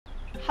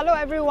Hello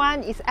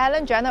everyone, it's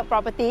Alan Janet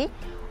Property.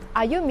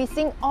 Are you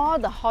missing all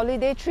the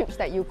holiday trips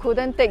that you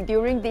couldn't take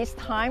during this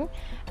time?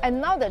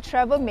 And now the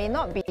travel may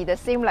not be the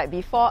same like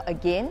before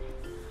again?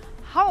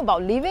 How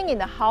about living in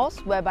a house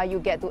whereby you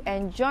get to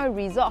enjoy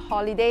resort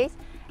holidays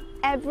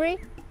every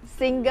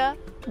single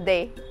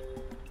day?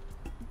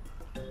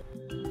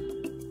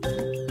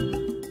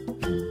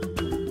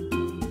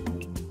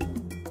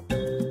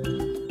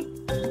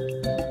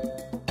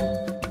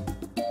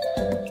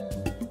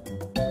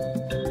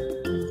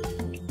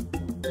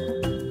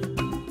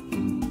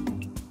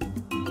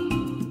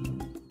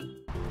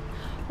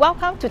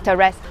 Welcome to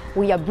Terrasse.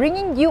 We are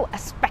bringing you a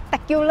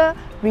spectacular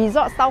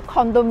resort-style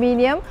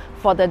condominium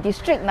for the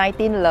District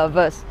 19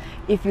 lovers.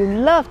 If you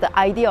love the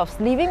idea of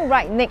living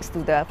right next to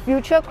the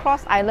future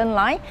Cross Island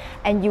line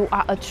and you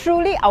are a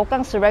truly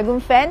Hougang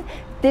Serangoon fan,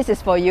 this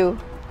is for you.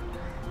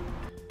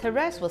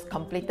 Terrasse was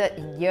completed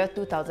in year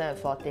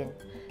 2014,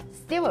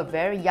 still a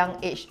very young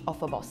age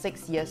of about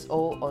 6 years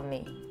old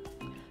only.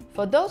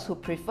 For those who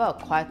prefer a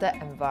quieter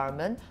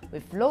environment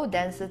with low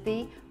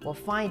density, will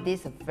find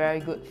this a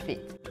very good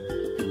fit.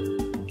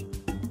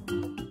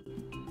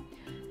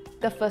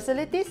 The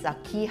facilities are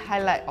key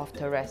highlight of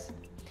Terrasse.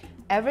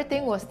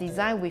 Everything was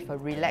designed with a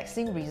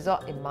relaxing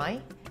resort in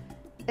mind.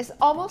 It's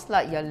almost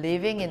like you're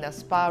living in a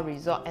spa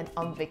resort and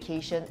on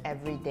vacation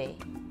every day.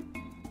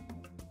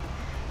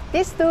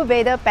 This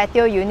two-bedder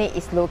patio unit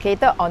is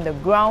located on the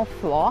ground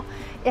floor.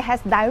 It has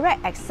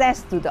direct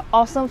access to the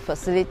awesome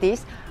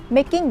facilities,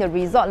 making the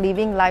resort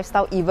living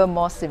lifestyle even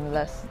more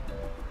seamless.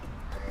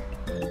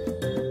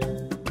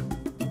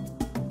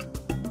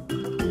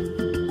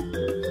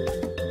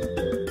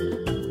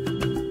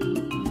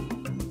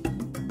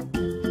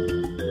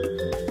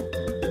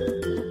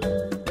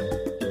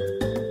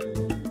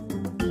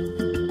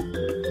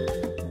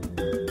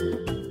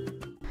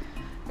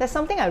 There's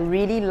something I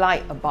really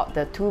like about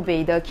the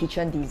two-bedder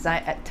kitchen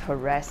design at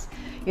Terrasse.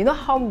 You know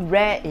how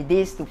rare it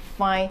is to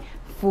find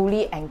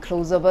fully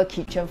enclosable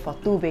kitchen for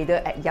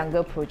two-bedder at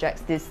younger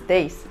projects these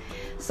days.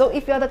 So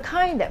if you're the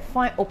kind that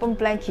find open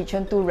plan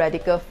kitchen too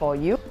radical for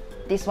you,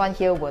 this one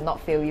here will not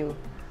fail you.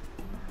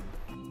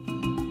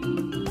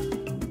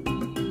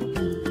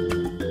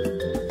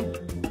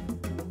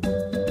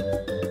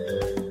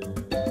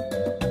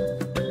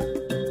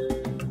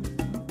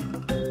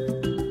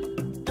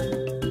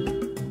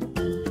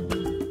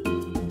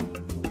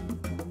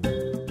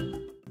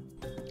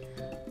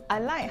 I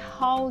like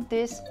how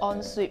this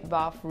ensuite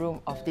bathroom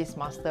of this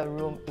master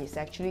room is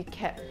actually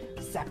kept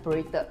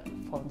separated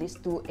from these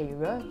two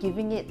areas,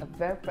 giving it a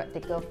very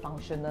practical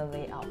functional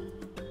layout.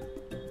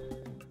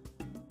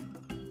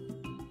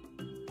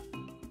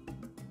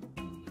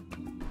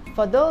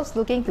 For those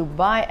looking to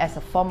buy as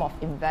a form of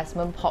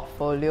investment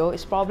portfolio,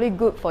 it's probably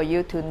good for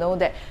you to know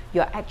that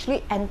you're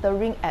actually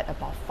entering at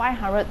about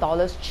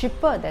 $500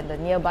 cheaper than the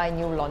nearby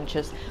new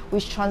launches,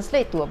 which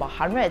translates to about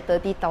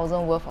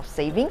 $130,000 worth of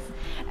savings,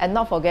 and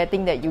not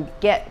forgetting that you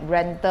get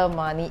rental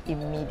money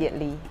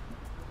immediately.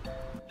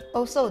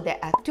 Also, there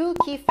are two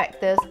key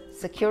factors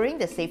securing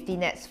the safety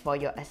nets for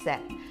your asset,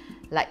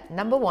 like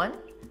number one,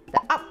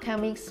 the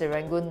upcoming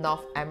Serangoon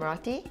North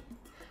MRT,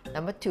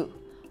 number two,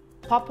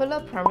 popular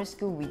primary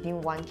school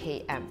within 1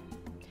 km.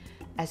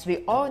 As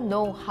we all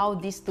know how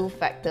these two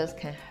factors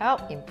can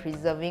help in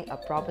preserving a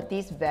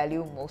property's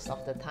value most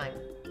of the time.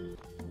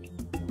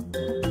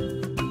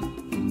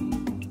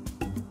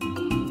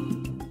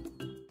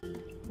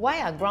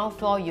 Why are ground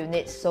floor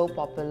units so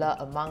popular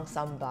among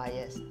some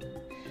buyers?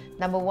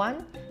 Number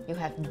one, you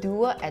have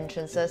dual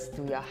entrances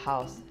to your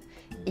house,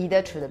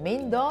 either through the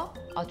main door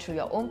or through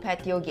your own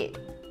patio gate.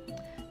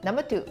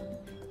 Number two,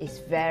 it's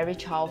very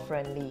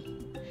child-friendly.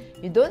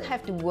 You don't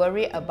have to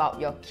worry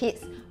about your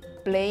kids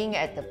playing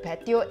at the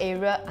patio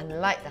area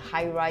unlike the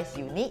high-rise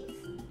units.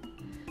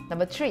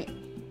 Number three,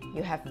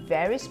 you have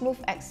very smooth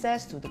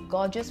access to the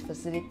gorgeous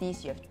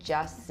facilities you have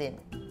just seen.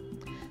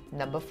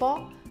 Number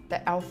four,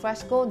 the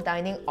alfresco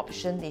dining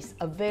option is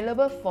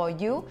available for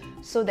you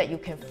so that you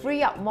can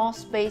free up more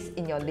space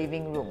in your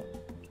living room.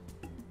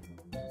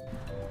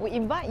 We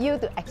invite you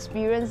to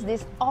experience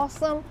this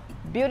awesome,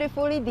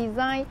 beautifully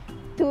designed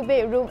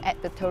two-bedroom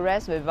at the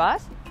Terrasse with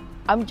us.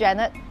 I'm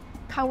Janet.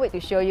 Can't wait to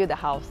show you the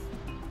house.